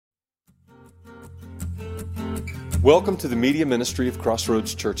Welcome to the media ministry of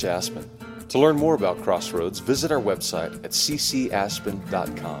Crossroads Church Aspen. To learn more about Crossroads, visit our website at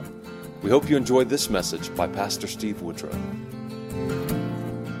ccaspen.com. We hope you enjoyed this message by Pastor Steve Woodrow.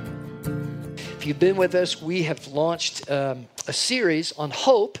 If you've been with us, we have launched a series on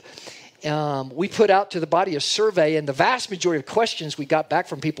hope. We put out to the body a survey, and the vast majority of questions we got back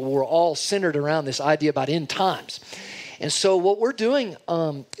from people were all centered around this idea about end times. And so what we're doing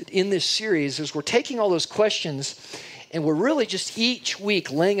in this series is we're taking all those questions and we're really just each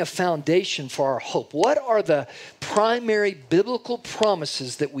week laying a foundation for our hope. What are the primary biblical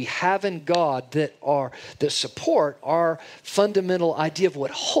promises that we have in God that support our fundamental idea of what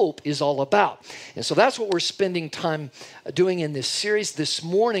hope is all about? And so that's what we're spending time doing in this series. This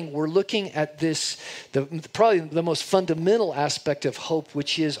morning, we're looking at probably the most fundamental aspect of hope,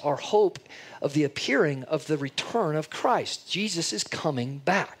 which is our hope of the appearing of the return of Christ. Jesus is coming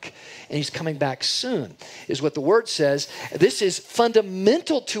back, and he's coming back soon, is what the word says. This is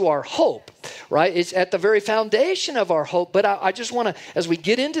fundamental to our hope, right? It's at the very foundation of our hope. But I just want to, as we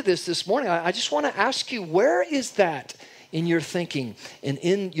get into this morning, I just want to ask you, where is that in your thinking and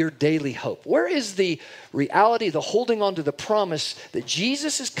in your daily hope? Where is the reality, the holding on to the promise that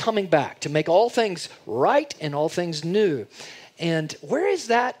Jesus is coming back to make all things right and all things new? And where is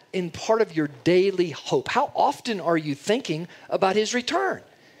that in part of your daily hope? How often are you thinking about his return?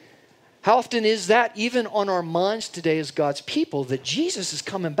 How often is that even on our minds today as God's people, that Jesus is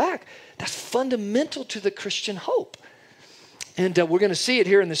coming back? That's fundamental to the Christian hope. And we're going to see it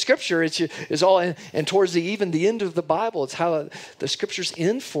here in the scripture. It's all, and towards even the end of the Bible, it's how the scriptures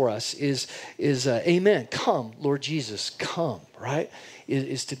end for us is amen. Come, Lord Jesus, come, right?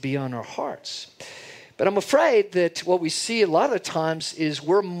 Is to be on our hearts. But I'm afraid that what we see a lot of the times is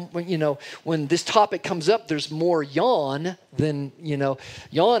when this topic comes up, there's more yawn than,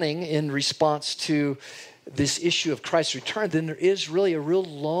 yawning in response to this issue of Christ's return than there is really a real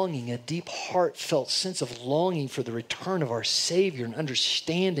longing, a deep heartfelt sense of longing for the return of our Savior and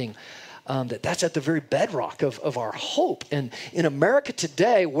understanding that's at the very bedrock of our hope. And in America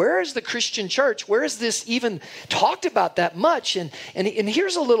today, where is the Christian church? Where is this even talked about that much? And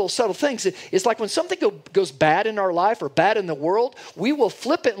here's a little subtle thing. It's like when something goes bad in our life or bad in the world, we will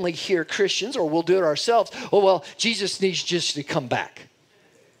flippantly hear Christians, or we'll do it ourselves, oh, well, Jesus needs just to come back,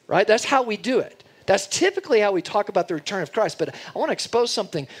 right? That's how we do it. That's typically how we talk about the return of Christ. But I want to expose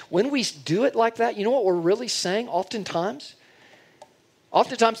something. When we do it like that, you know what we're really saying oftentimes?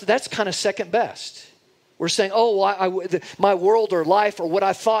 Oftentimes, that's kind of second best. We're saying, oh, my world or life or what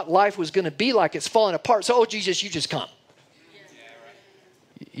I thought life was going to be like, it's falling apart. So, oh, Jesus, you just come.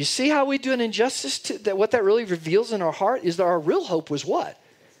 You see how we do an injustice to that? What that really reveals in our heart is that our real hope was what?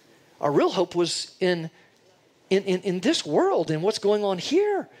 Our real hope was in this world and what's going on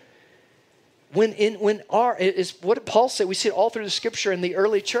here. Is what did Paul say? We see it all through the scripture in the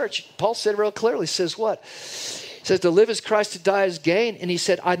early church. Paul said real clearly, says what? He says, to live is Christ, to die is gain. And he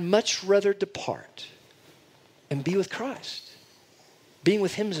said, I'd much rather depart and be with Christ. Being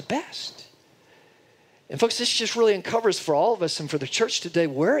with him is best. And folks, this just really uncovers for all of us and for the church today,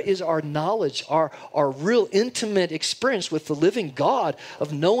 where is our knowledge, our real intimate experience with the living God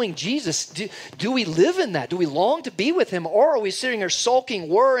of knowing Jesus? Do we live in that? Do we long to be with him? Or are we sitting here sulking,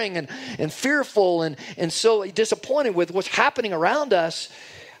 worrying, and fearful and so disappointed with what's happening around us?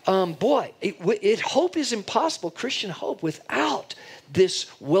 Hope is impossible, Christian hope, without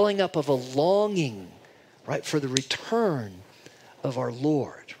this welling up of a longing, right, for the return of our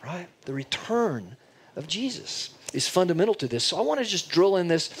Lord, right? The return of Jesus is fundamental to this. So I want to just drill in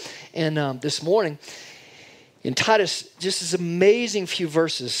this and this morning in Titus, just this amazing few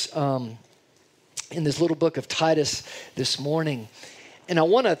verses in this little book of Titus this morning. And I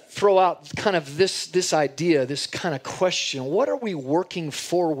want to throw out kind of this idea, this kind of question. What are we working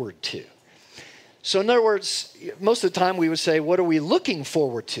forward to? So in other words, most of the time we would say, what are we looking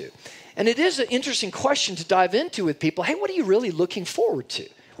forward to? And it is an interesting question to dive into with people. Hey, what are you really looking forward to?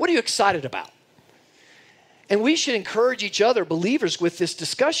 What are you excited about? And we should encourage each other, believers, with this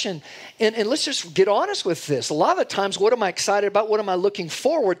discussion. And let's just get honest with this. A lot of the times, what am I excited about? What am I looking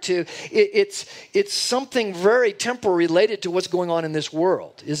forward to? It's something very temporal related to what's going on in this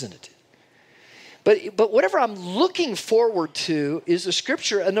world, isn't it? But whatever I'm looking forward to is the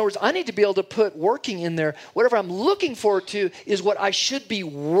scripture. In other words, I need to be able to put working in there. Whatever I'm looking forward to is what I should be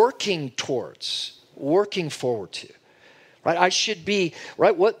working towards, working forward to. Right, I should be,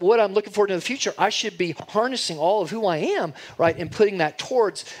 right, what I'm looking forward to in the future, I should be harnessing all of who I am, right, and putting that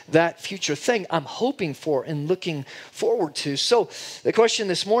towards that future thing I'm hoping for and looking forward to. So the question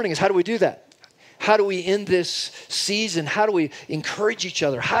this morning is, how do we do that? How do we in this season, how do we encourage each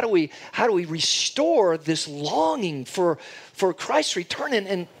other? How do we restore this longing for Christ's return?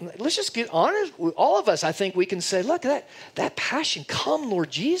 And let's just get honest with all of us. I think we can say, look, that passion, come Lord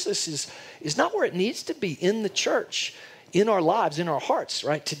Jesus, is not where it needs to be in the church, in our lives, in our hearts,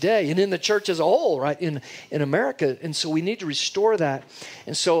 right, today, and in the church as a whole, right, in America. And so we need to restore that.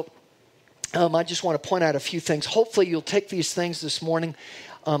 And so I just want to point out a few things. Hopefully you'll take these things this morning.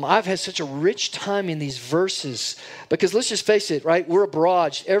 I've had such a rich time in these verses because let's just face it, right? We're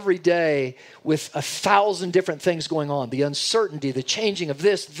abroad every day with 1,000 different things going on. The uncertainty, the changing of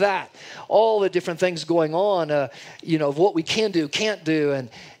this, that, all the different things going on, of what we can do, can't do,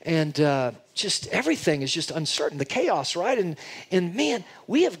 and just everything is just uncertain, the chaos, right? And man,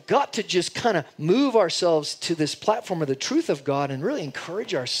 we have got to just kind of move ourselves to this platform of the truth of God and really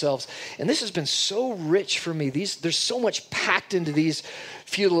encourage ourselves. And this has been so rich for me. There's so much packed into these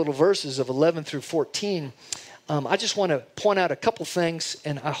few little verses of 11 through 14. I just want to point out a couple things,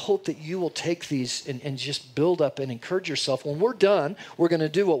 and I hope that you will take these and just build up and encourage yourself. When we're done, we're going to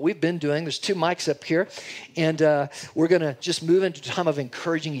do what we've been doing. There's 2 mics up here, and we're going to just move into a time of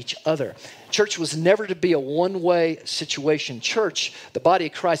encouraging each other. Church was never to be a one-way situation. Church, the body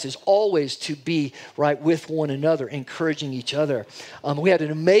of Christ, is always to be right with one another, encouraging each other. We had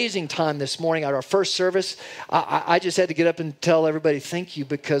an amazing time this morning at our first service. I just had to get up and tell everybody thank you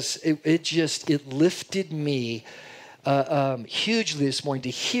because it lifted me hugely this morning to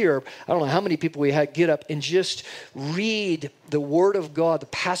hear. I don't know how many people we had get up and just read the Word of God, the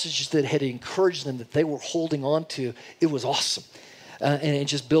passages that had encouraged them, that they were holding on to. It was awesome. And it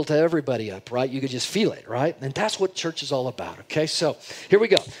just built everybody up, right? You could just feel it, right? And that's what church is all about, okay? So here we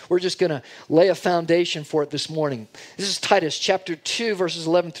go. We're just going to lay a foundation for it this morning. This is Titus chapter 2, verses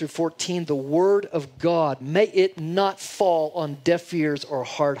 11 through 14. The Word of God, may it not fall on deaf ears or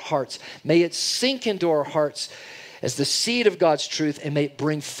hard hearts. May it sink into our hearts as the seed of God's truth, and may it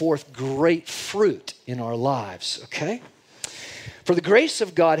bring forth great fruit in our lives, okay? For the grace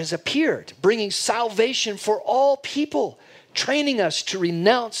of God has appeared, bringing salvation for all people, training us to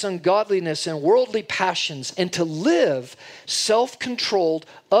renounce ungodliness and worldly passions and to live self-controlled,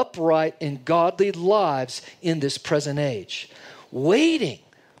 upright, and godly lives in this present age, waiting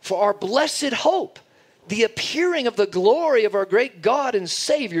for our blessed hope, the appearing of the glory of our great God and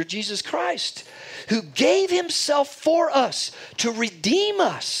Savior, Jesus Christ, who gave himself for us to redeem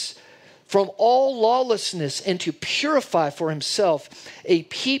us from all lawlessness and to purify for himself a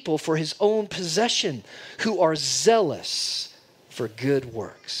people for his own possession who are zealous for good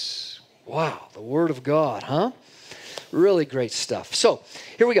works. Wow, the Word of God, huh? Really great stuff. So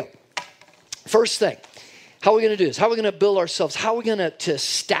here we go. First thing, how are we going to do this? How are we going to build ourselves? How are we going to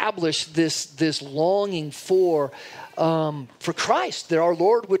establish this longing for Christ, that our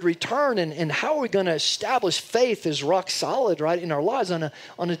Lord would return, and how are we going to establish faith as rock solid, right, in our lives on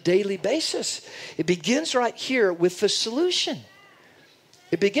a daily basis? It begins right here with the solution.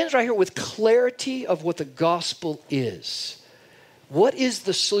 It begins right here with clarity of what the gospel is. What is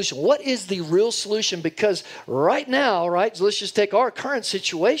the solution? What is the real solution? Because right now, right, so let's just take our current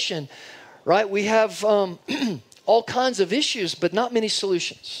situation, right? We have all kinds of issues, but not many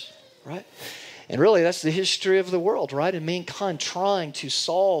solutions, right? And really, that's the history of the world, right? And mankind trying to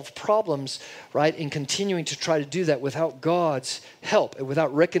solve problems, right? And continuing to try to do that without God's help and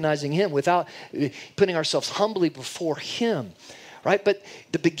without recognizing him, without putting ourselves humbly before him, right? But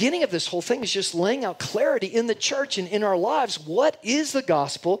the beginning of this whole thing is just laying out clarity in the church and in our lives. What is the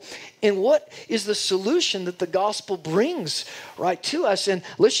gospel and what is the solution that the gospel brings, right, to us? And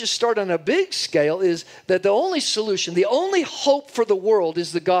let's just start on a big scale is that the only solution, the only hope for the world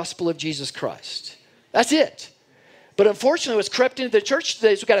is the gospel of Jesus Christ. That's it. But unfortunately, what's crept into the church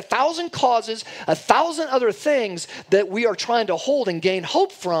today is we've got 1,000 causes, 1,000 other things that we are trying to hold and gain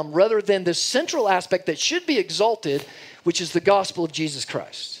hope from rather than the central aspect that should be exalted, which is the gospel of Jesus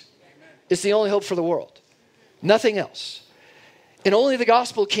Christ. Amen. It's the only hope for the world. Nothing else. And only the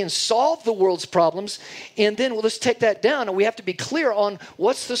gospel can solve the world's problems. And then let's take that down, and we have to be clear on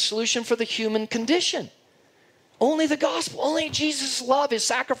what's the solution for the human condition. Only the gospel, only Jesus' love, his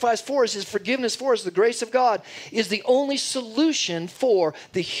sacrifice for us, his forgiveness for us, the grace of God is the only solution for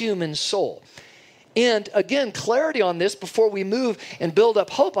the human soul. And again, clarity on this before we move and build up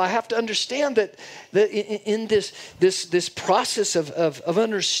hope. I have to understand that in this process of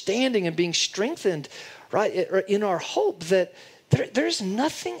understanding and being strengthened, right, in our hope, that there's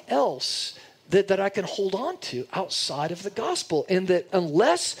nothing else that I can hold on to outside of the gospel. And that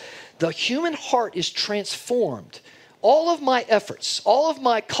unless the human heart is transformed, all of my efforts, all of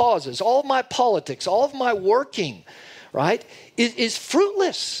my causes, all of my politics, all of my working, right, is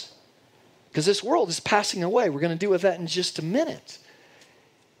fruitless. because this world is passing away. We're going to deal with that in just a minute.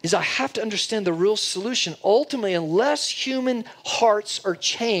 Is I have to understand the real solution. Ultimately, unless human hearts are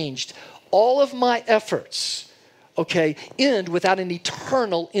changed, all of my efforts, end without an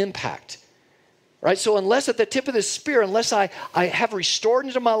eternal impact. Right? So unless at the tip of this spear, unless I have restored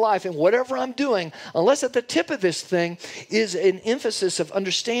into my life and whatever I'm doing, unless at the tip of this thing is an emphasis of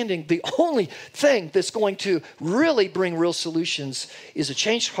understanding the only thing that's going to really bring real solutions is a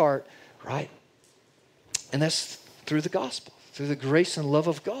changed heart, right? And that's through the gospel, through the grace and love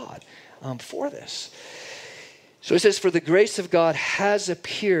of God for this. So it says, for the grace of God has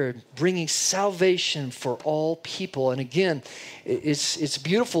appeared, bringing salvation for all people. And again, it's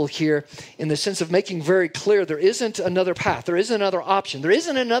beautiful here in the sense of making very clear there isn't another path. There isn't another option. There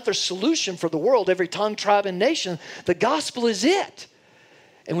isn't another solution for the world, every tongue, tribe, and nation. The gospel is it.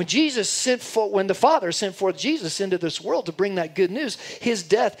 And when the Father sent forth Jesus into this world to bring that good news, his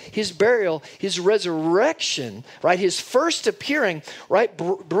death, his burial, his resurrection, right, his first appearing, right,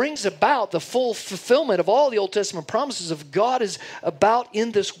 brings about the full fulfillment of all the Old Testament promises of God is about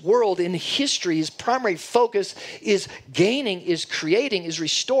in this world, in history. His primary focus is gaining, is creating, is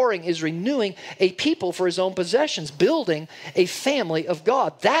restoring, is renewing a people for his own possessions, building a family of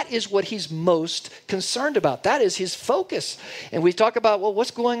God. That is what he's most concerned about. That is his focus. And we talk about, well,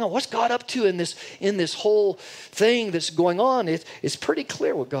 what's going on? What's God up to in this whole thing that's going on? It's pretty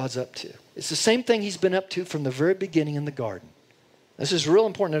clear what God's up to. It's the same thing he's been up to from the very beginning in the garden. This is real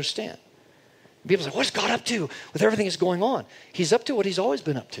important to understand. People say, what's God up to with everything that's going on? He's up to what he's always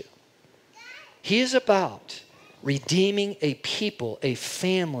been up to. He is about redeeming a people, a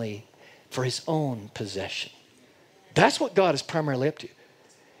family for his own possession. That's what God is primarily up to.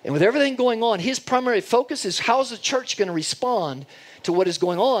 And with everything going on, his primary focus is how is the church going to respond to what is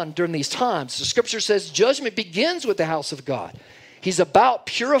going on during these times. The scripture says judgment begins with the house of God. He's about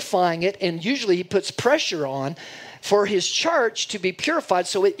purifying it, and usually he puts pressure on for his church to be purified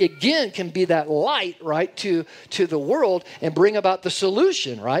so it again can be that light, right, to the world and bring about the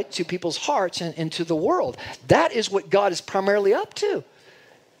solution, right, to people's hearts and to the world. That is what God is primarily up to.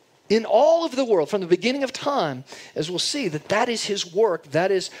 In all of the world, from the beginning of time, as we'll see, that is his work.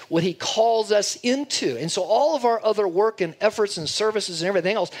 That is what he calls us into. And so all of our other work and efforts and services and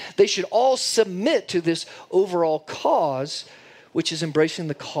everything else, they should all submit to this overall cause, which is embracing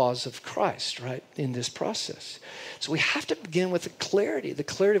the cause of Christ, right, in this process. So we have to begin with the clarity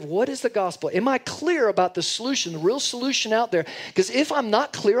of what is the gospel. Am I clear about the solution, the real solution out there? Because if I'm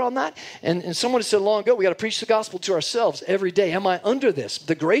not clear on that, and someone said long ago, we got to preach the gospel to ourselves every day. Am I under this,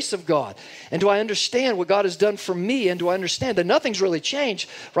 the grace of God? And do I understand what God has done for me? And do I understand that nothing's really changed,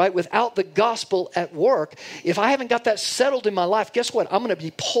 right, without the gospel at work? If I haven't got that settled in my life, guess what? I'm going to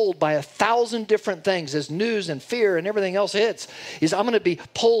be pulled by 1,000 different things as news and fear and everything else hits. I'm going to be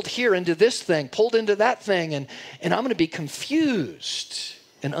pulled here into this thing, pulled into that thing, and I'm going to be confused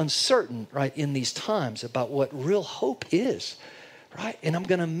and uncertain, right, in these times about what real hope is, right? And I'm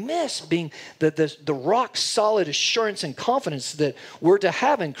going to miss being the rock solid assurance and confidence that we're to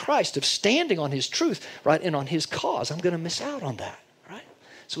have in Christ of standing on his truth, right, and on his cause. I'm going to miss out on that, right?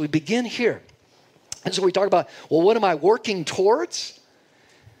 So we begin here. And so we talk about, well, what am I working towards,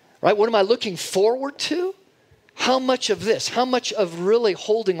 right? What am I looking forward to? How much of this, how much of really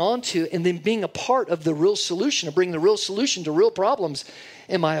holding on to and then being a part of the real solution, of bringing the real solution to real problems,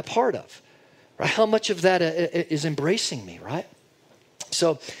 am I a part of? Right? How much of that is embracing me, right?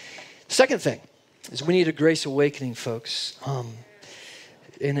 So, second thing is we need a grace awakening, folks.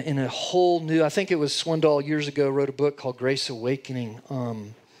 In a whole new, I think it was Swindoll years ago wrote a book called Grace Awakening.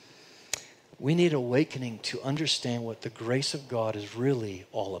 We need awakening to understand what the grace of God is really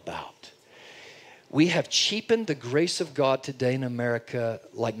all about. We have cheapened the grace of God today in America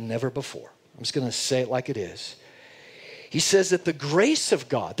like never before. I'm just going to say it like it is. He says that the grace of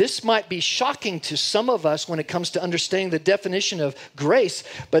God, this might be shocking to some of us when it comes to understanding the definition of grace,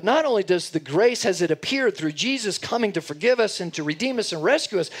 but not only does the grace has it appeared through Jesus coming to forgive us and to redeem us and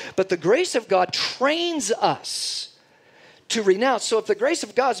rescue us, but the grace of God trains us to renounce. So if the grace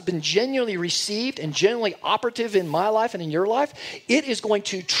of God has been genuinely received and genuinely operative in my life and in your life, it is going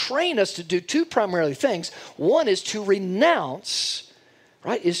to train us to do two primary things. One is to renounce,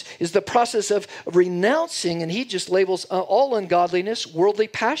 right, is the process of renouncing, and he just labels all ungodliness, worldly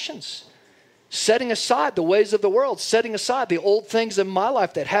passions. Setting aside the ways of the world, setting aside the old things in my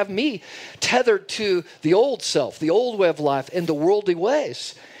life that have me tethered to the old self, the old way of life, and the worldly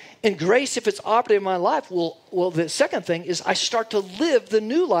ways. And grace, if it's operative in my life, well, the second thing is I start to live the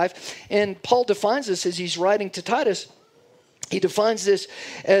new life. And Paul defines this as he's writing to Titus. He defines this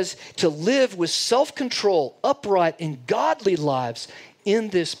as to live with self-control, upright, and godly lives in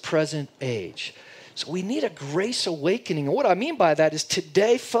this present age. So we need a grace awakening. And what I mean by that is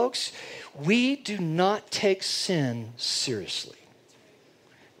today, folks, we do not take sin seriously.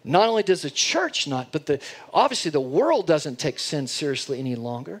 Not only does the church not, but obviously the world doesn't take sin seriously any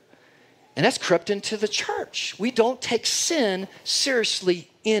longer. And that's crept into the church. We don't take sin seriously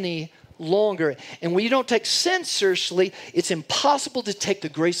any longer. And when you don't take sin seriously, it's impossible to take the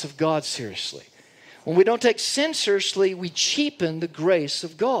grace of God seriously. When we don't take sin seriously, we cheapen the grace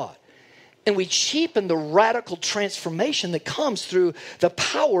of God. And we cheapen the radical transformation that comes through the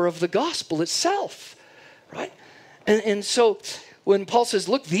power of the gospel itself, right? And so when Paul says,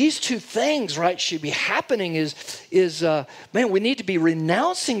 look, these two things, right, should be happening man, we need to be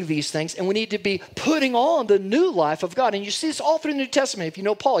renouncing these things, and we need to be putting on the new life of God. And you see this all through the New Testament. If you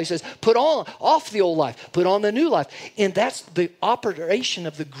know Paul, he says, put off the old life, put on the new life. And that's the operation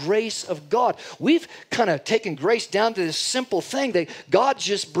of the grace of God. We've kind of taken grace down to this simple thing that God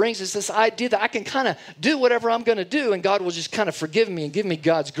just brings us this idea that I can kind of do whatever I'm going to do, and God will just kind of forgive me and give me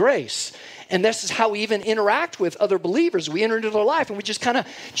God's grace. And this is how we even interact with other believers. We enter into their life and we just kind of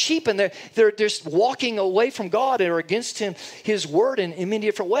cheapen. They're just walking away from God or against His word in many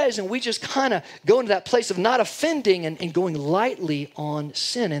different ways. And we just kind of go into that place of not offending and going lightly on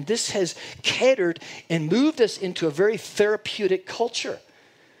sin. And this has catered and moved us into a very therapeutic culture.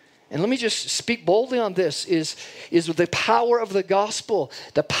 And let me just speak boldly on this, is the power of the gospel,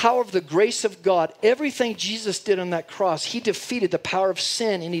 the power of the grace of God. Everything Jesus did on that cross, He defeated the power of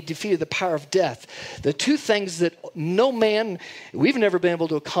sin and He defeated the power of death. The two things that no man, we've never been able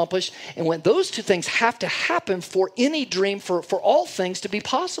to accomplish. And when those two things have to happen for any dream, for all things to be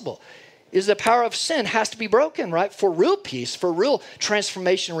possible, is the power of sin has to be broken, right? For real peace, for real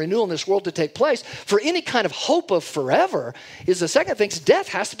transformation and renewal in this world to take place, for any kind of hope of forever, is the second thing, death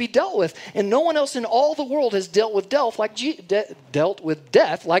has to be dealt with. And no one else in all the world has dealt with death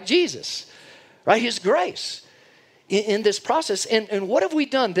like Jesus, right? His grace in this process. And what have we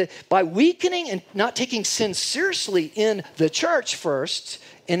done? That by weakening and not taking sin seriously in the church first,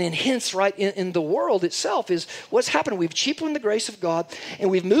 and then hence right in the world itself, is what's happened. We've cheapened the grace of God, and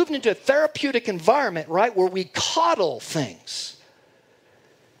we've moved into a therapeutic environment, right, where we coddle things.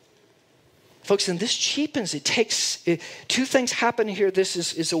 Folks, and this cheapens. Two things happen here. This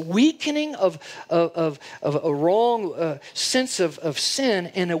is a weakening of a wrong sense of sin,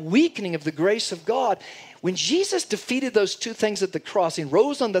 and a weakening of the grace of God. When Jesus defeated those two things at the cross and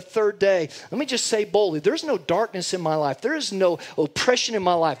rose on the third day, let me just say boldly, there's no darkness in my life. There is no oppression in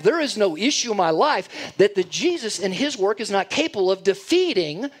my life. There is no issue in my life that the Jesus in His work is not capable of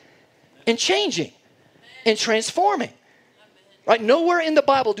defeating and changing and transforming. Right? Nowhere in the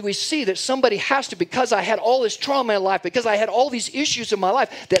Bible do we see that somebody has to, because I had all this trauma in my life, because I had all these issues in my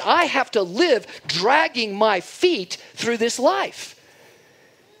life, that I have to live dragging my feet through this life.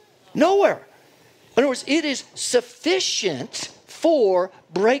 Nowhere. In other words, it is sufficient for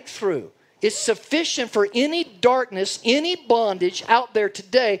breakthrough. It's sufficient for any darkness, any bondage out there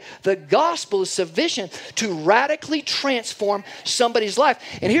today. The gospel is sufficient to radically transform somebody's life.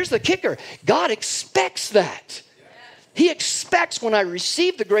 And here's the kicker. God expects that. He expects when I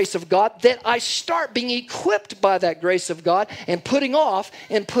receive the grace of God that I start being equipped by that grace of God and putting off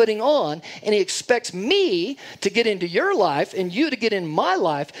and putting on. And He expects me to get into your life and you to get in my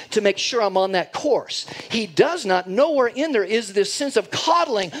life to make sure I'm on that course. He does not. Nowhere in there is this sense of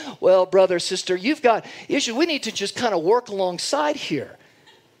coddling. Well, brother, sister, you've got issues. We need to just kind of work alongside here.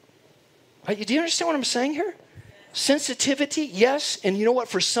 Right? Do you understand what I'm saying here? Sensitivity, yes. And you know what?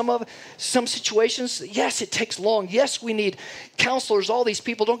 For some situations, yes, it takes long. Yes, we need counselors, all these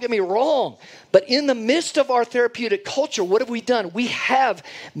people. Don't get me wrong. But in the midst of our therapeutic culture, what have we done? We have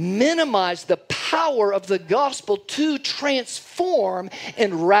minimized the power of the gospel to transform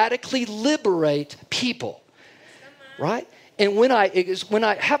and radically liberate people. Right? And when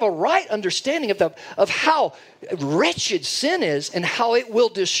I have a right understanding of how wretched sin is and how it will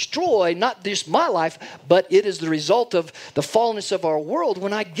destroy not just my life, but it is the result of the fallenness of our world,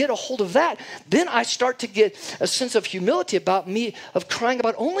 when I get a hold of that, then I start to get a sense of humility about me, of crying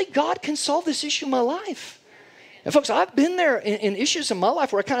about only God can solve this issue in my life. And folks, I've been there in issues in my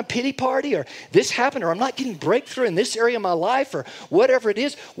life where I kind of pity party, or this happened, or I'm not getting breakthrough in this area of my life, or whatever it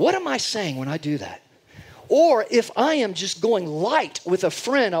is. What am I saying when I do that? Or if I am just going light with a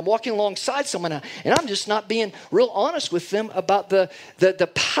friend, I'm walking alongside someone and I'm just not being real honest with them about the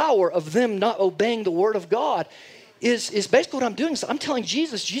power of them not obeying the word of God, is basically what I'm doing. So I'm telling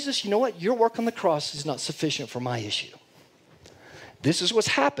Jesus, you know what? Your work on the cross is not sufficient for my issue. This is what's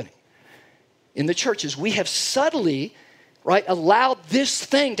happening in the churches. We have subtly right, allowed this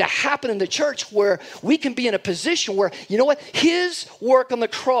thing to happen in the church where we can be in a position where, you know what, his work on the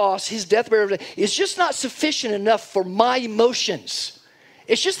cross, his death, burial, is just not sufficient enough for my emotions.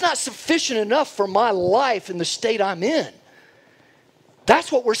 It's just not sufficient enough for my life in the state I'm in.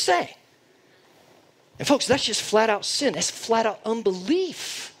 That's what we're saying. And folks, that's just flat out sin. That's flat out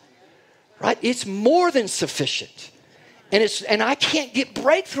unbelief, right? It's more than sufficient. And I can't get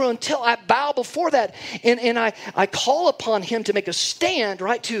breakthrough until I bow before that. And I call upon him to make a stand,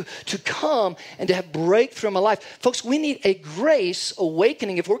 right? To come and to have breakthrough in my life. Folks, we need a grace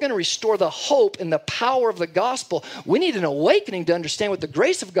awakening. If we're going to restore the hope and the power of the gospel, we need an awakening to understand what the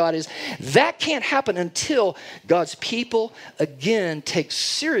grace of God is. That can't happen until God's people, again, take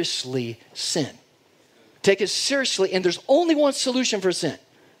seriously sin. Take it seriously. And there's only one solution for sin.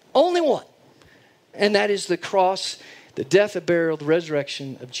 Only one. And that is the cross, the death, the burial, the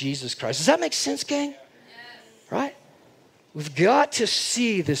resurrection of Jesus Christ. Does that make sense, gang? Yes. Right? We've got to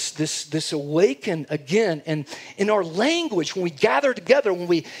see this awaken again. And in our language, when we gather together, when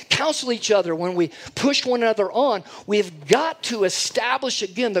we counsel each other, when we push one another on, we've got to establish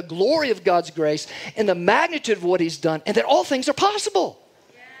again the glory of God's grace and the magnitude of what he's done, and that all things are possible.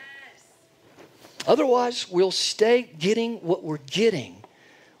 Yes. Otherwise, we'll stay getting what we're getting.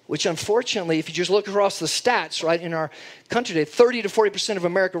 Which unfortunately, if you just look across the stats, right, in our country today, 30 to 40% of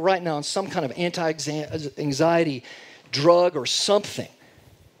America right now on some kind of anti-anxiety drug or something.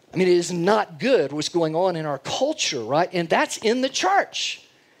 I mean, it is not good what's going on in our culture, right? And that's in the church.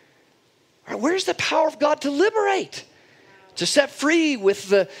 Right, where's the power of God to liberate? To set free with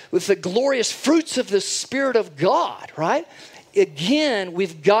the glorious fruits of the Spirit of God, right? Again,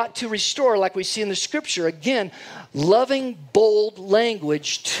 we've got to restore, like we see in the scripture, again, loving, bold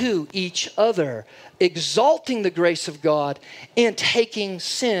language to each other, exalting the grace of God and taking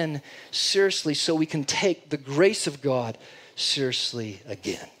sin seriously so we can take the grace of God seriously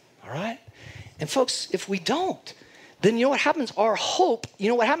again. All right? And folks, if we don't, then you know what happens? Our hope, you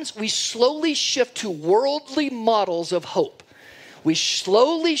know what happens? We slowly shift to worldly models of hope. We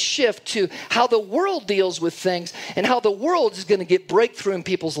slowly shift to how the world deals with things and how the world is going to get breakthrough in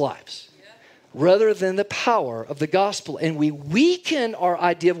people's lives rather than the power of the gospel. And we weaken our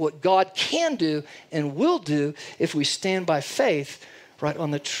idea of what God can do and will do if we stand by faith right on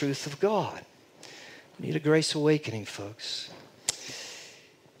the truth of God. We need a grace awakening, folks.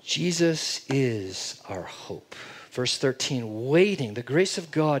 Jesus is our hope. Verse 13, waiting. The grace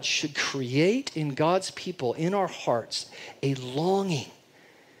of God should create in God's people, in our hearts, a longing.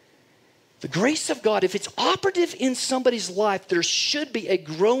 The grace of God, if it's operative in somebody's life, there should be a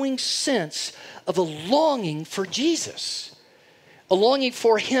growing sense of a longing for Jesus. A longing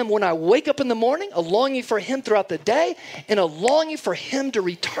for him when I wake up in the morning, a longing for him throughout the day, and a longing for him to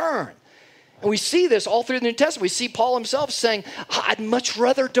return. And we see this all through the New Testament. We see Paul himself saying, I'd much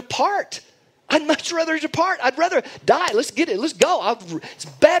rather depart. I'd much rather depart. I'd rather die. Let's get it. Let's go. It's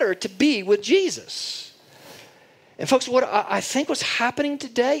better to be with Jesus. And folks, what I think what's happening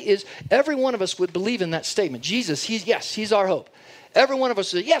today is every one of us would believe in that statement. Jesus, he's our hope. Every one of us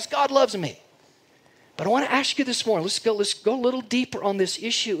says, yes, God loves me. But I want to ask you this morning, let's go a little deeper on this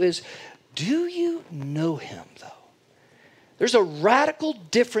issue is, do you know him though? There's a radical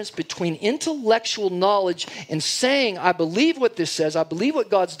difference between intellectual knowledge and saying, I believe what this says, I believe what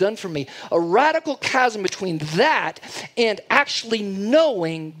God's done for me. A radical chasm between that and actually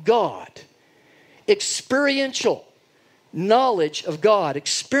knowing God. Experiential knowledge of God,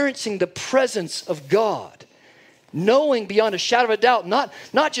 experiencing the presence of God. Knowing beyond a shadow of a doubt, not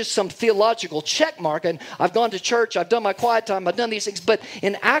just some theological check mark, and I've gone to church, I've done my quiet time, I've done these things, but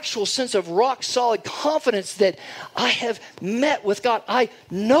an actual sense of rock solid confidence that I have met with God. I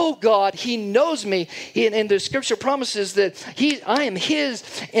know God, he knows me, and the scripture promises that I am his,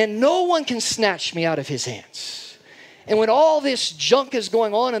 and no one can snatch me out of his hands. And when all this junk is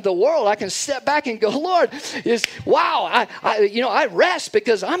going on in the world, I can step back and go, Lord, I rest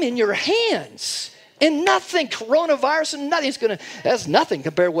because I'm in your hands. And nothing, coronavirus and nothing, that's nothing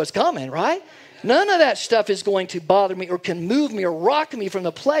compared to what's coming, right? None of that stuff is going to bother me or can move me or rock me from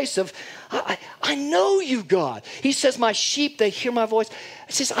the place of, I know you, God. He says, my sheep, they hear my voice.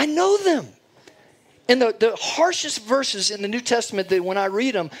 He says, I know them. And the harshest verses in the New Testament that when I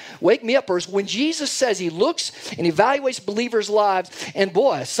read them, wake me up, is when Jesus says he looks and evaluates believers' lives, and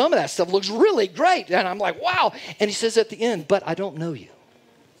boy, some of that stuff looks really great. And I'm like, wow. And he says at the end, but I don't know you.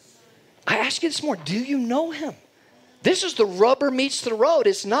 I ask you this morning, do you know him? This is the rubber meets the road.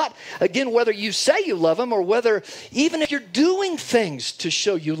 It's not, again, whether you say you love him or whether even if you're doing things to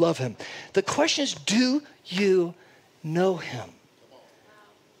show you love him. The question is, do you know him?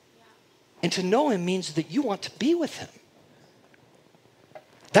 And to know him means that you want to be with him.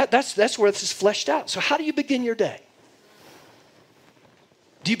 That's where this is fleshed out. So how do you begin your day?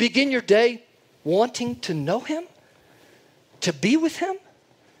 Do you begin your day wanting to know him? To be with him?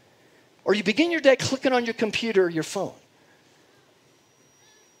 Or you begin your day clicking on your computer or your phone?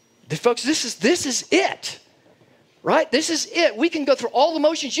 Folks, this is it. Right? This is it. We can go through all the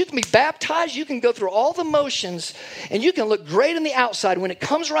motions. You can be baptized. You can go through all the motions. And you can look great on the outside. When it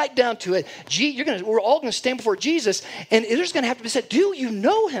comes right down to it, we're all going to stand before Jesus. And there's going to have to be said, do you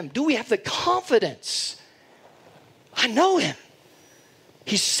know him? Do we have the confidence? I know him.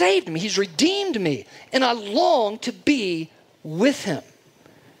 He saved me. He's redeemed me. And I long to be with him.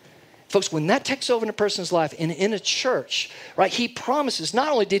 Folks, when that takes over in a person's life and in a church, right, he promises not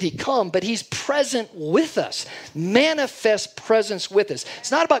only did he come, but he's present with us. Manifest presence with us.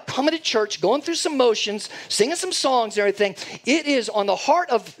 It's not about coming to church, going through some motions, singing some songs and everything. It is on the heart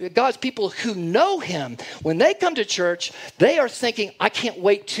of God's people who know him. When they come to church, they are thinking, I can't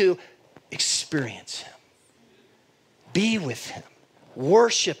wait to experience him, be with him,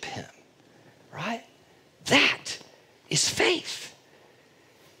 worship him, right? That is faith.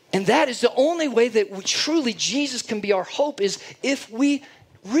 And that is the only way that truly Jesus can be our hope, is if we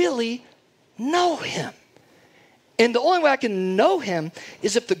really know him. And the only way I can know him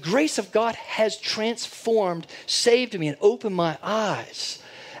is if the grace of God has transformed, saved me, and opened my eyes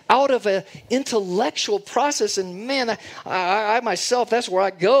out of an intellectual process. And man, I myself, that's where I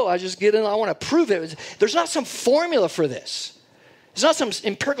go. I just get in, I want to prove it. There's not some formula for this. There's not some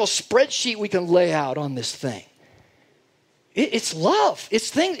empirical spreadsheet we can lay out on this thing. It's love.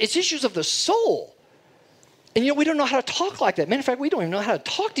 It's issues of the soul. And we don't know how to talk like that. Matter of fact, we don't even know how to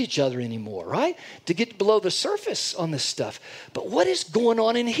talk to each other anymore, right? To get below the surface on this stuff. But what is going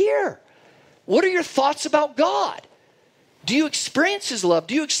on in here? What are your thoughts about God? Do you experience his love?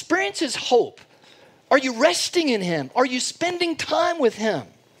 Do you experience his hope? Are you resting in him? Are you spending time with him?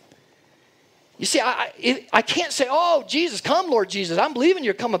 You see, I can't say, oh, Jesus, come, Lord Jesus, I'm believing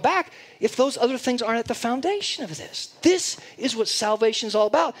you're coming back, if those other things aren't at the foundation of this. This is what salvation is all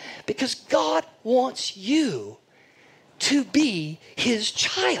about, because God wants you to be his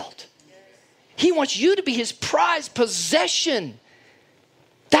child. He wants you to be his prized possession.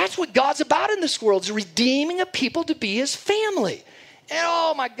 That's what God's about in this world, is redeeming a people to be his family. And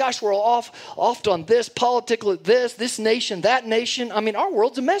oh my gosh, we're all off on this, political this nation, that nation. I mean, our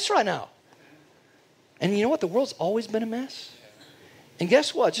world's a mess right now. And you know what? The world's always been a mess. And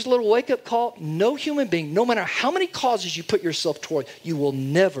guess what? Just a little wake-up call. No human being, no matter how many causes you put yourself toward, you will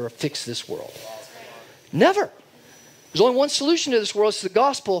never fix this world. Never. There's only one solution to this world. It's the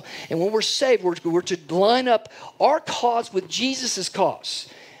gospel. And when we're saved, we're to line up our cause with Jesus' cause.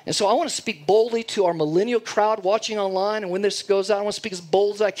 And so I want to speak boldly to our millennial crowd watching online. And when this goes out, I want to speak as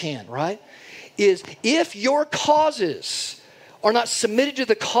bold as I can, right? Is if your causes are not submitted to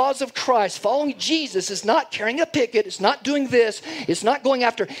the cause of Christ, following Jesus is not carrying a picket, it's not doing this, it's not going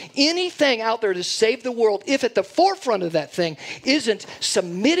after anything out there to save the world, if at the forefront of that thing isn't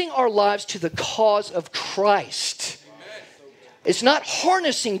submitting our lives to the cause of Christ. It's not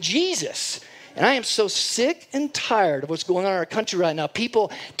harnessing Jesus. And I am so sick and tired of what's going on in our country right now.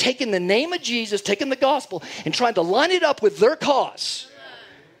 People taking the name of Jesus, taking the gospel, and trying to line it up with their cause.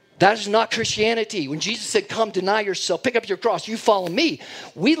 That is not Christianity. When Jesus said, come, deny yourself, pick up your cross, you follow me,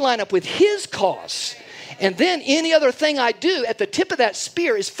 we line up with his cause. And then any other thing I do at the tip of that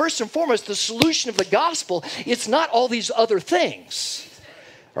spear is first and foremost the solution of the gospel. It's not all these other things.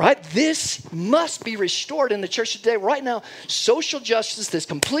 All right? This must be restored in the church today. Right now, social justice that's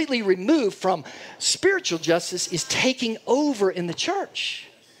completely removed from spiritual justice is taking over in the church.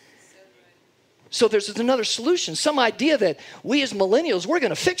 So there's another solution, some idea that we as millennials, we're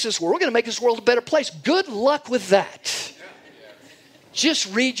going to fix this world. We're going to make this world a better place. Good luck with that.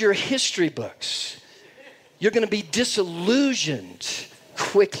 Just read your history books. You're going to be disillusioned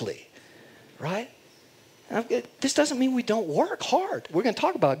quickly, right? Now, this doesn't mean we don't work hard. We're going to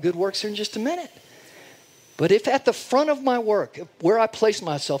talk about good works here in just a minute. But if at the front of my work, where I place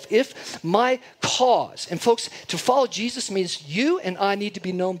myself, if my cause, and folks, to follow Jesus means you and I need to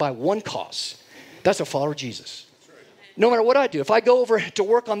be known by one cause. That's a follower of Jesus. No matter what I do, if I go over to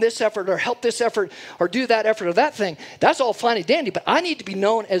work on this effort or help this effort or do that effort or that thing, that's all fine and dandy, but I need to be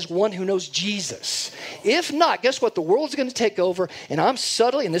known as one who knows Jesus. If not, guess what? The world's going to take over, and I'm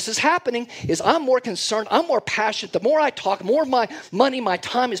subtly, and this is happening, is I'm more concerned, I'm more passionate. The more I talk, more of my money, my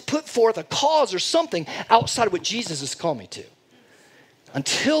time is put forth a cause or something outside of what Jesus has called me to.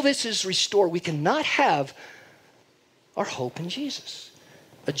 Until this is restored, we cannot have our hope in Jesus.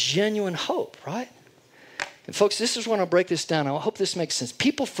 A genuine hope, right? And folks, this is when I'll break this down. I hope this makes sense.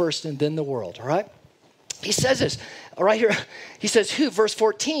 People first and then the world, all right? He says this right here. He says, who, verse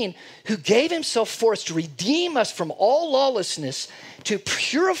 14, who gave himself for us to redeem us from all lawlessness, to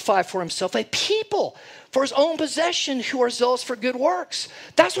purify for himself a people for his own possession who are zealous for good works.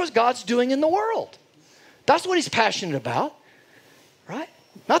 That's what God's doing in the world. That's what he's passionate about, right?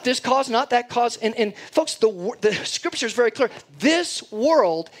 Not this cause, not that cause. And folks, the scripture is very clear. This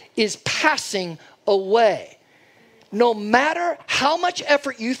world is passing away. No matter how much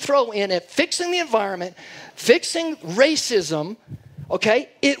effort you throw in at fixing the environment, fixing racism, okay,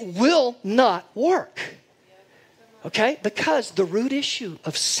 it will not work. Okay? Because the root issue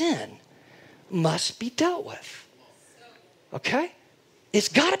of sin must be dealt with. Okay? It's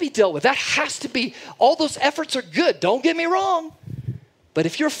got to be dealt with. That has to be, all those efforts are good. Don't get me wrong. But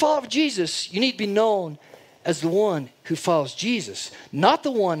if you're a follower of Jesus, you need to be known as the one who follows Jesus, not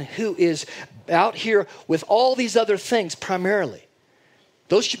the one who is out here with all these other things primarily.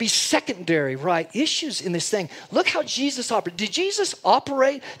 Those should be secondary, right, issues in this thing. Look how Jesus operated. Did Jesus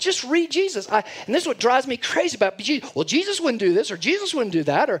operate? Just read Jesus. And this is what drives me crazy about Jesus. Well, Jesus wouldn't do this, or Jesus wouldn't do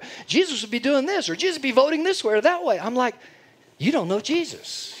that, or Jesus would be doing this, or Jesus would be voting this way or that way. I'm like, you don't know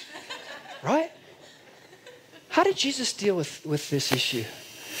Jesus, right? How did Jesus deal with this issue?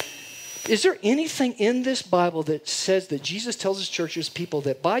 Is there anything in this Bible that says that Jesus tells his churches, people,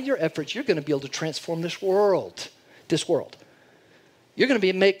 that by your efforts, you're going to be able to transform this world? You're going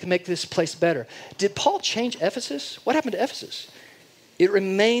to be make this place better. Did Paul change Ephesus? What happened to Ephesus? It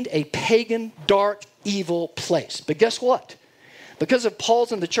remained a pagan, dark, evil place. But guess what? Because of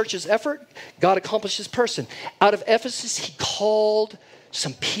Paul's and the church's effort, God accomplished his person. Out of Ephesus, he called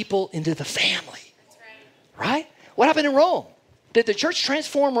some people into the family. That's right? What happened in Rome? Did the church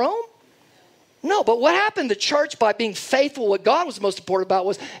transform Rome? No, but what happened? The church, by being faithful, what God was most important about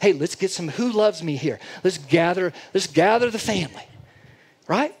was, hey, let's get some who loves me here. Let's gather the family,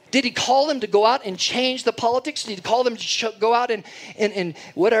 right? Did he call them to go out and change the politics? Did he call them to go out and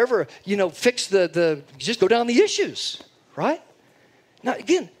whatever, fix just go down the issues, right? Now,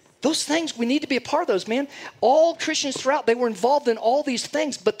 again, those things, we need to be a part of those, man. All Christians throughout, they were involved in all these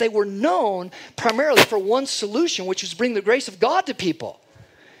things, but they were known primarily for one solution, which was bring the grace of God to people.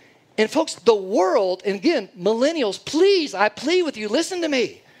 And folks, the world, and again, millennials, please, I plead with you, listen to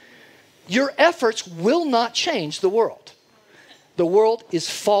me. Your efforts will not change the world. The world is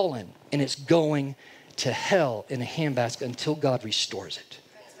fallen and it's going to hell in a handbasket until God restores it.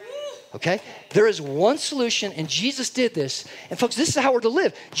 Okay? There is one solution, and Jesus did this. And folks, this is how we're to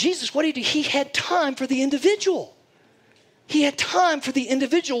live. Jesus, what did he do? He had time for the individual. He had time for the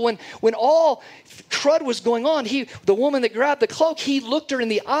individual. When all crud was going on, the woman that grabbed the cloak, he looked her in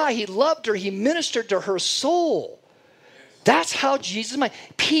the eye. He loved her. He ministered to her soul. That's how Jesus made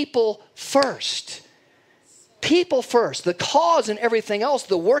people first. People first. The cause and everything else,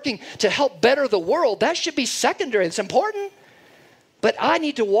 the working to help better the world, that should be secondary. It's important. But I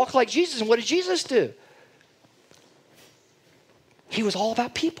need to walk like Jesus. And what did Jesus do? He was all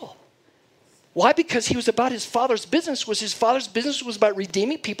about people. Why? Because he was about his Father's business. His Father's business was about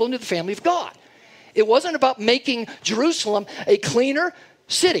redeeming people into the family of God. It wasn't about making Jerusalem a cleaner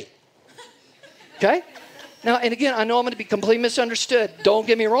city. Okay? Now, and again, I know I'm going to be completely misunderstood. Don't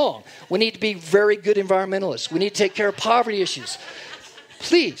get me wrong. We need to be very good environmentalists. We need to take care of poverty issues.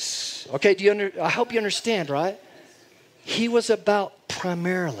 Please. Okay, I hope you understand, right? He was about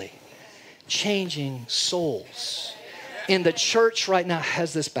primarily changing souls. And the church right now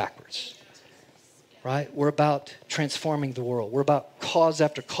has this backwards. Right? We're about transforming the world. We're about cause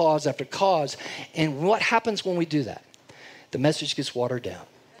after cause after cause. And what happens when we do that? The message gets watered down.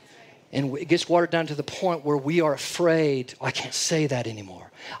 And it gets watered down to the point where we are afraid, I can't say that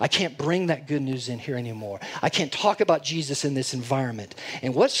anymore. I can't bring that good news in here anymore. I can't talk about Jesus in this environment.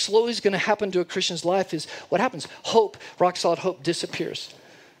 And what slowly is going to happen to a Christian's life is what happens? Hope, rock solid hope disappears.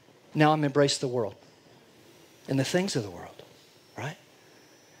 Now I'm embrace the world and the things of the world, right?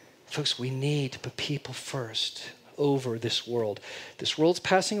 Folks, we need to put people first over this world. This world's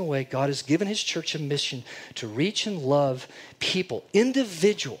passing away. God has given his church a mission to reach and love people,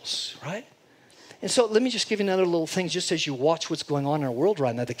 individuals, right? And so let me just give you another little thing, just as you watch what's going on in our world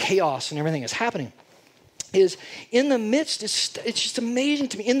right now, the chaos and everything that's happening, is in the midst, it's just amazing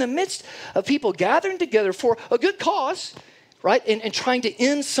to me, in the midst of people gathering together for a good cause, right, and trying to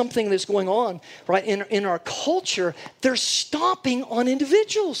end something that's going on, right, in our culture, they're stomping on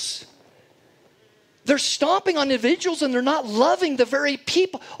individuals. They're stomping on individuals and they're not loving the very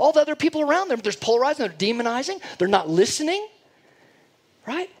people, all the other people around them. They're polarizing, they're demonizing, they're not listening,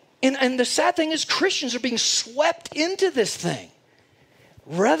 right? And the sad thing is Christians are being swept into this thing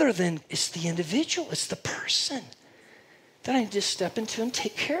rather than it's the individual, it's the person that I need to step into and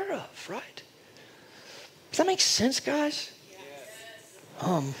take care of, right? Does that make sense, guys?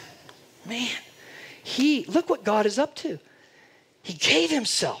 Man, look what God is up to. He gave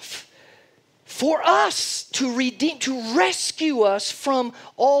himself for us to redeem, to rescue us from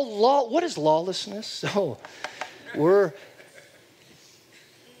all law. What is lawlessness?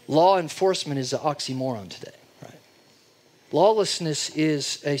 Law enforcement is an oxymoron today, right? Lawlessness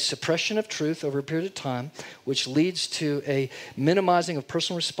is a suppression of truth over a period of time, which leads to a minimizing of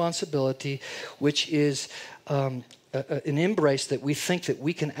personal responsibility, which is an embrace that we think that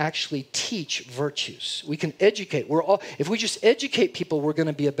we can actually teach virtues. We can educate. If we just educate people, we're going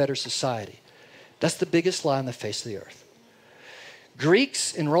to be a better society. That's the biggest lie on the face of the earth.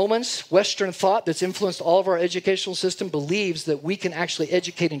 Greeks and Romans, Western thought that's influenced all of our educational system, believes that we can actually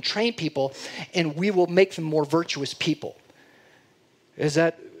educate and train people and we will make them more virtuous people. Has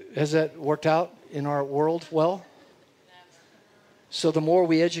that worked out in our world well? Never. So the more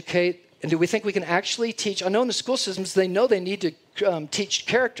we educate, and do we think we can actually teach? I know in the school systems, they know they need to teach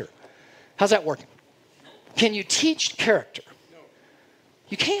character. How's that working? Can you teach character? No.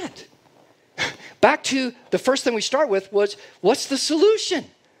 You can't. Back to the first thing we start with was, what's the solution?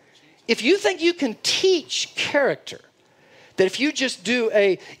 If you think you can teach character, that if you just do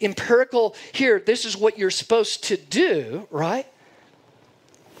a empirical, here, this is what you're supposed to do, right?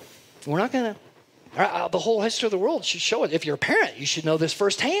 We're not going to, the whole history of the world should show it. If you're a parent, you should know this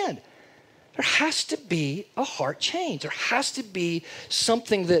firsthand. There has to be a heart change. There has to be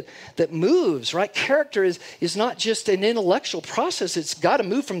something that moves, right? Character is not just an intellectual process. It's got to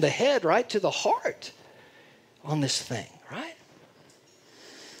move from the head, right, to the heart on this thing, right?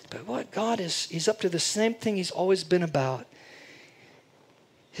 But what God is, he's up to the same thing he's always been about,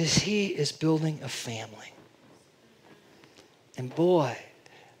 is he is building a family. And boy,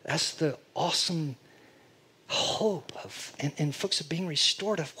 that's the awesome hope of, and folks are being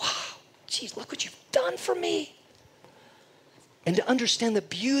restored of, wow, geez, look what you've done for me. And to understand the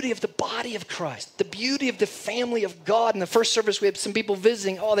beauty of the body of Christ, the beauty of the family of God. In the first service, we had some people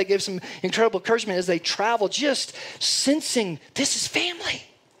visiting. Oh, they gave some incredible encouragement as they travel, just sensing this is family.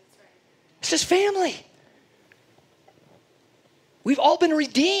 This is family. We've all been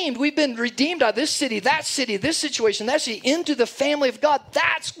redeemed. We've been redeemed out of this city, that city, this situation, that city, into the family of God.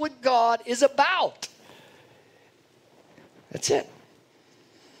 That's what God is about. That's it.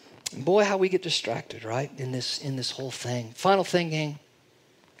 And boy, how we get distracted, right, in this whole thing. Final thing, gang,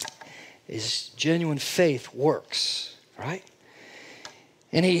 is genuine faith works, right?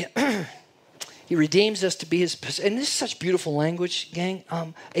 And he redeems us to be his, and this is such beautiful language, gang,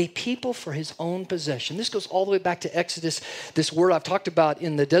 a people for his own possession. This goes all the way back to Exodus. This word I've talked about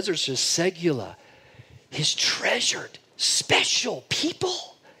in the desert is segula, his treasured, special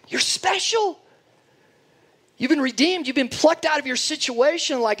people. You're special. You've been redeemed. You've been plucked out of your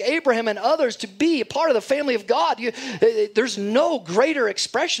situation like Abraham and others to be a part of the family of God. There's no greater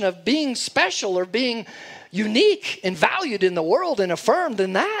expression of being special or being unique and valued in the world and affirmed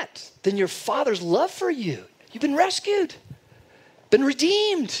than that, than your Father's love for you. You've been rescued, been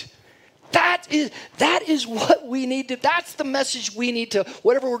redeemed. That is what we need to, that's the message we need to,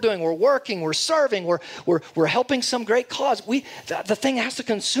 whatever we're doing, we're working, we're serving, we're helping some great cause. The thing that has to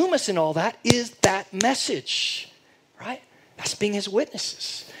consume us in all that is that message, right? That's being his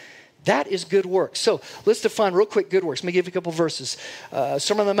witnesses. That is good works. So let's define real quick good works. Let me give you a couple verses.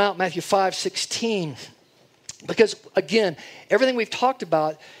 Sermon on the Mount, Matthew 5:16. Because again, everything we've talked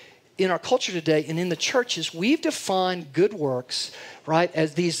about in our culture today and in the churches, we've defined good works, right,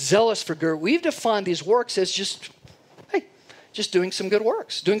 as these zealous for good. We've defined these works as just doing some good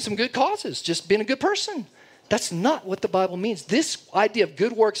works, doing some good causes, just being a good person. That's not what the Bible means. This idea of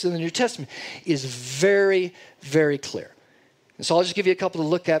good works in the New Testament is very, very clear. And so I'll just give you a couple to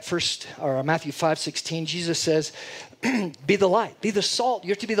look at. First, or Matthew 5:16, Jesus says, be the light, be the salt.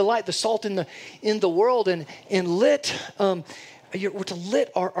 You're to be the light, the salt in the world, and lit. We're to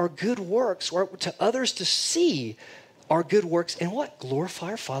lit our good works, or to others to see our good works, and what?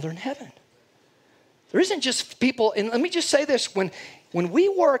 Glorify our Father in heaven. There isn't just people, and let me just say this, when we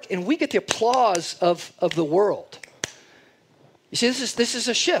work and we get the applause of the world, you see, this is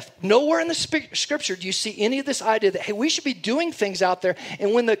a shift. Nowhere in the scripture do you see any of this idea that, hey, we should be doing things out there,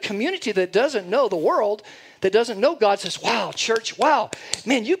 and when the community that doesn't know the world, that doesn't know God says, wow, church, wow,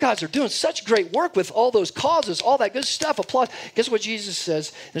 man, you guys are doing such great work with all those causes, all that good stuff, applause. Guess what Jesus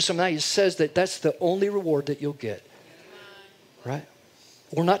says? There's some he says that's the only reward that you'll get, right?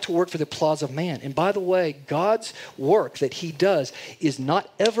 We're not to work for the applause of man. And by the way, God's work that he does is not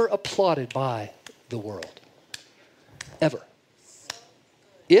ever applauded by the world, ever.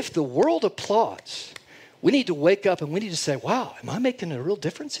 If the world applauds, we need to wake up and we need to say, wow, am I making a real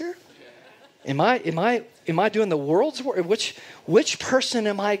difference here? Am I doing the world's work? Which person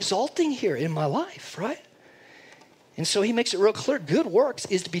am I exalting here in my life, right? And so he makes it real clear. Good works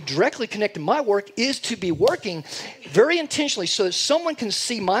is to be directly connected. My work is to be working very intentionally so that someone can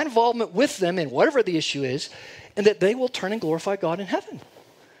see my involvement with them in whatever the issue is, and that they will turn and glorify God in heaven.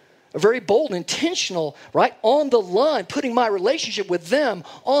 A very bold, intentional, right, on the line, putting my relationship with them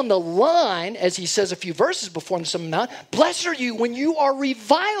on the line, as he says a few verses before in the Sermon on the Mount. Blessed are you when you are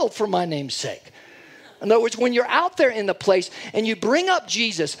reviled for my name's sake. In other words, when you're out there in the place and you bring up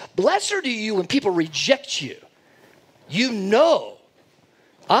Jesus, blessed are you when people reject you. You know,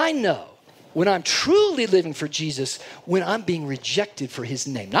 I know, when I'm truly living for Jesus, when I'm being rejected for his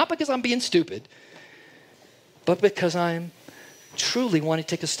name. Not because I'm being stupid, but because I'm truly wanting to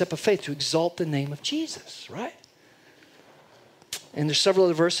take a step of faith to exalt the name of Jesus, right? And there's several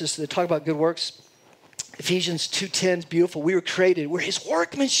other verses that talk about good works. Ephesians 2:10 is beautiful. We were created. We're his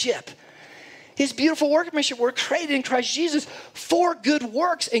workmanship. His beautiful workmanship. We're created in Christ Jesus for good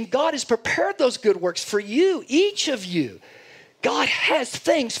works. And God has prepared those good works for you, each of you. God has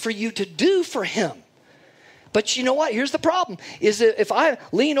things for you to do for him. But you know what? Here's the problem. Is that if I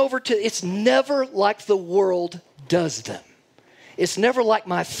lean over to, it's never like the world does them. It's never like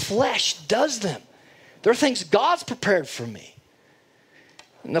my flesh does them. There are things God's prepared for me.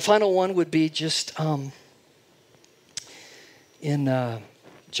 And the final one would be just in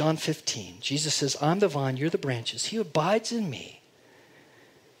John 15. Jesus says, I'm the vine, you're the branches. He who abides in me,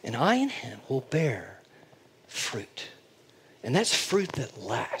 and I in him will bear fruit. And that's fruit that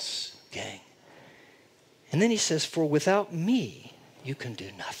lasts, gang. And then he says, for without me, you can do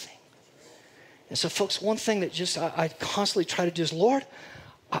nothing. And so, folks, one thing that just I constantly try to do is, Lord,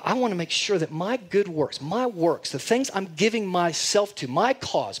 I want to make sure that my good works, my works, the things I'm giving myself to, my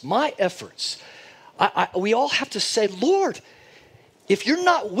cause, my efforts, we all have to say, Lord, if you're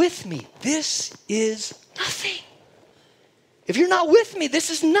not with me, this is nothing. If you're not with me, this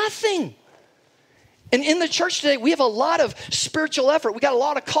is nothing. And in the church today, we have a lot of spiritual effort. We got a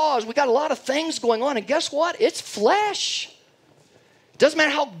lot of cause. We got a lot of things going on. And guess what? It's flesh. Doesn't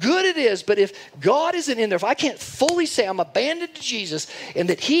matter how good it is, but if God isn't in there, if I can't fully say I'm abandoned to Jesus and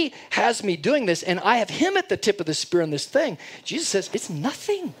that he has me doing this and I have him at the tip of the spear in this thing, Jesus says it's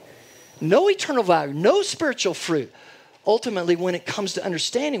nothing. No eternal value, no spiritual fruit. Ultimately, when it comes to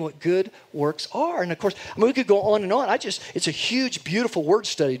understanding what good works are. And of course, we could go on and on. It's a huge, beautiful word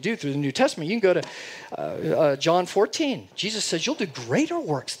study to do through the New Testament. You can go to John 14. Jesus says, you'll do greater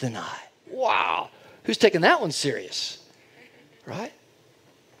works than I. Wow. Who's taking that one serious? Right?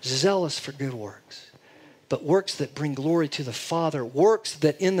 Zealous for good works, but works that bring glory to the Father, works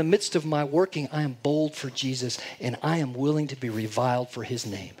that in the midst of my working, I am bold for Jesus and I am willing to be reviled for his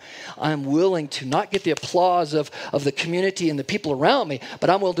name. I am willing to not get the applause of the community and the people around me,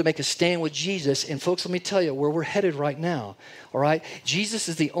 but I'm willing to make a stand with Jesus. And folks, let me tell you where we're headed right now. All right? Jesus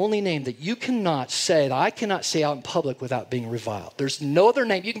is the only name that you cannot say, that I cannot say out in public without being reviled. There's no other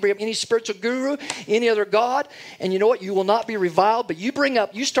name. You can bring up any spiritual guru, any other God, and you know what? You will not be reviled, but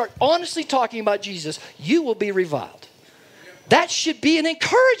you start honestly talking about Jesus, you will be reviled. That should be an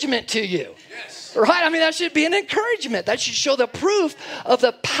encouragement to you. Yes. Right? I mean, that should be an encouragement. That should show the proof of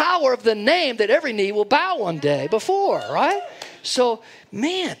the power of the name that every knee will bow one day before, right? So,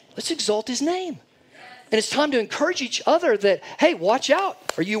 man, let's exalt his name. And it's time to encourage each other that, hey, watch out.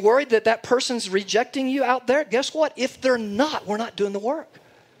 Are you worried that that person's rejecting you out there? Guess what? If they're not, we're not doing the work.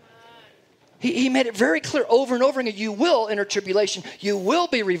 He made it very clear over and over again, you will enter tribulation. You will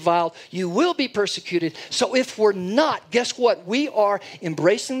be reviled. You will be persecuted. So if we're not, guess what? We are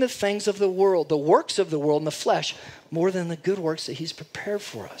embracing the things of the world, the works of the world in the flesh, more than the good works that he's prepared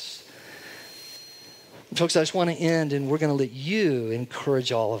for us. And folks, I just want to end, and we're going to let you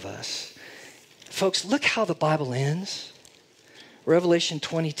encourage all of us. Folks, look how the Bible ends. Revelation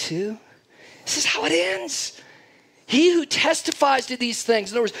 22. This is how it ends. He who testifies to these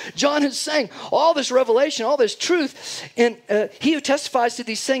things. In other words, John is saying all this revelation, all this truth. And he who testifies to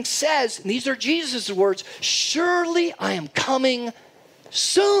these things says, and these are Jesus' words, surely I am coming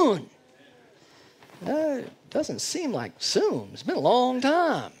soon. It doesn't seem like soon. It's been a long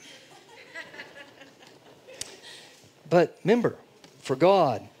time. But remember, for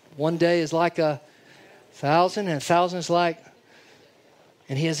God, one day is like 1,000, and 1,000 is like,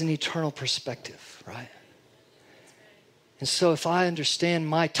 and he has an eternal perspective, right? And so if I understand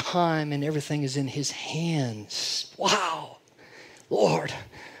my time and everything is in his hands, wow, Lord,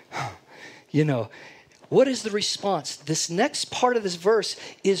 you know, what is the response? This next part of this verse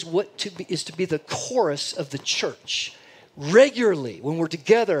is to be the chorus of the church. Regularly, when we're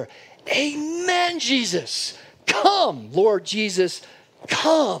together, amen, Jesus. Come, Lord Jesus,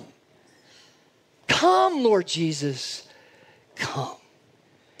 come. Come, Lord Jesus, come.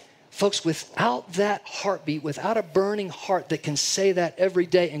 Folks, without that heartbeat, without a burning heart that can say that every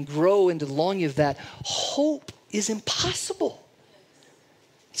day and grow into the longing of that, hope is impossible.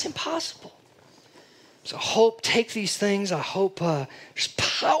 It's impossible. So hope, take these things. I hope there's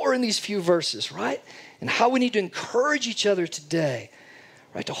power in these few verses, right? And how we need to encourage each other today,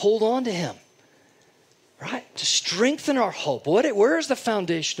 right? To hold on to him, right? To strengthen our hope. Where is the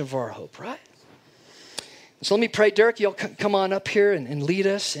foundation of our hope, right? So let me pray. Derek, you'll come on up here and lead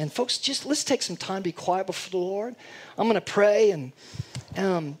us. And folks, just let's take some time to be quiet before the Lord. I'm going to pray. And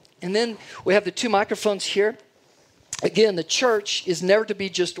then we have the two microphones here. Again, the church is never to be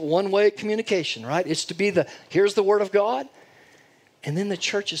just one-way communication, right? It's to be here's the word of God. And then the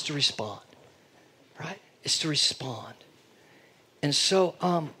church is to respond, right? It's to respond. And so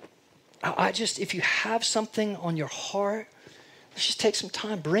if you have something on your heart, let's just take some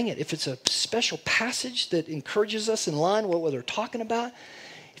time, bring it. If it's a special passage that encourages us in line with what they're talking about,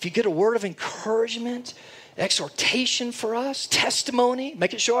 if you get a word of encouragement, exhortation for us, testimony,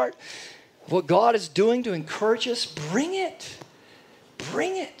 make it short, what God is doing to encourage us, bring it.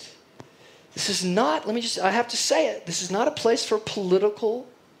 Bring it. This is not, I have to say it, this is not a place for political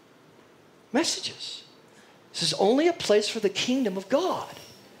messages. This is only a place for the kingdom of God,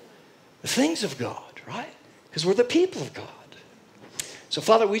 the things of God, right? Because we're the people of God. So,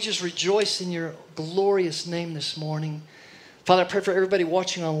 Father, we just rejoice in your glorious name this morning. Father, I pray for everybody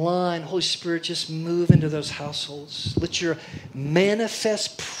watching online. Holy Spirit, just move into those households. Let your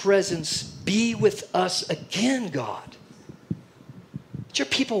manifest presence be with us again, God. Let your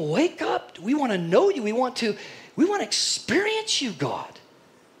people wake up. We want to know you. We want to experience you, God.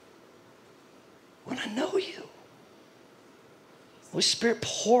 We want to know you. Holy Spirit,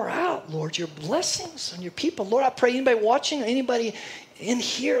 pour out, Lord, your blessings on your people. Lord, I pray anybody watching, anybody in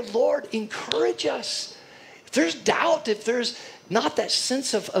here, Lord, encourage us. If there's doubt, if there's not that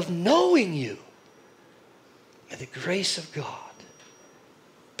sense of knowing you, may the grace of God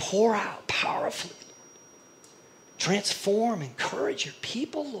pour out powerfully. Transform, encourage your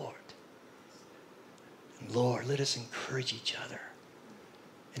people, Lord. And Lord, let us encourage each other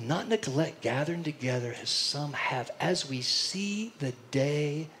and not neglect gathering together as some have as we see the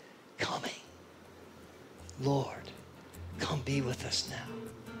day coming. Lord, come be with us now.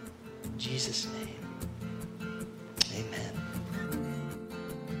 In Jesus' name. Amen.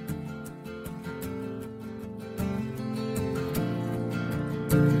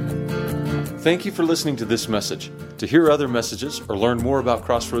 Thank you for listening to this message. To hear other messages or learn more about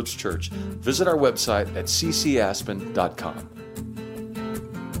Crossroads Church, visit our website at ccaspen.com.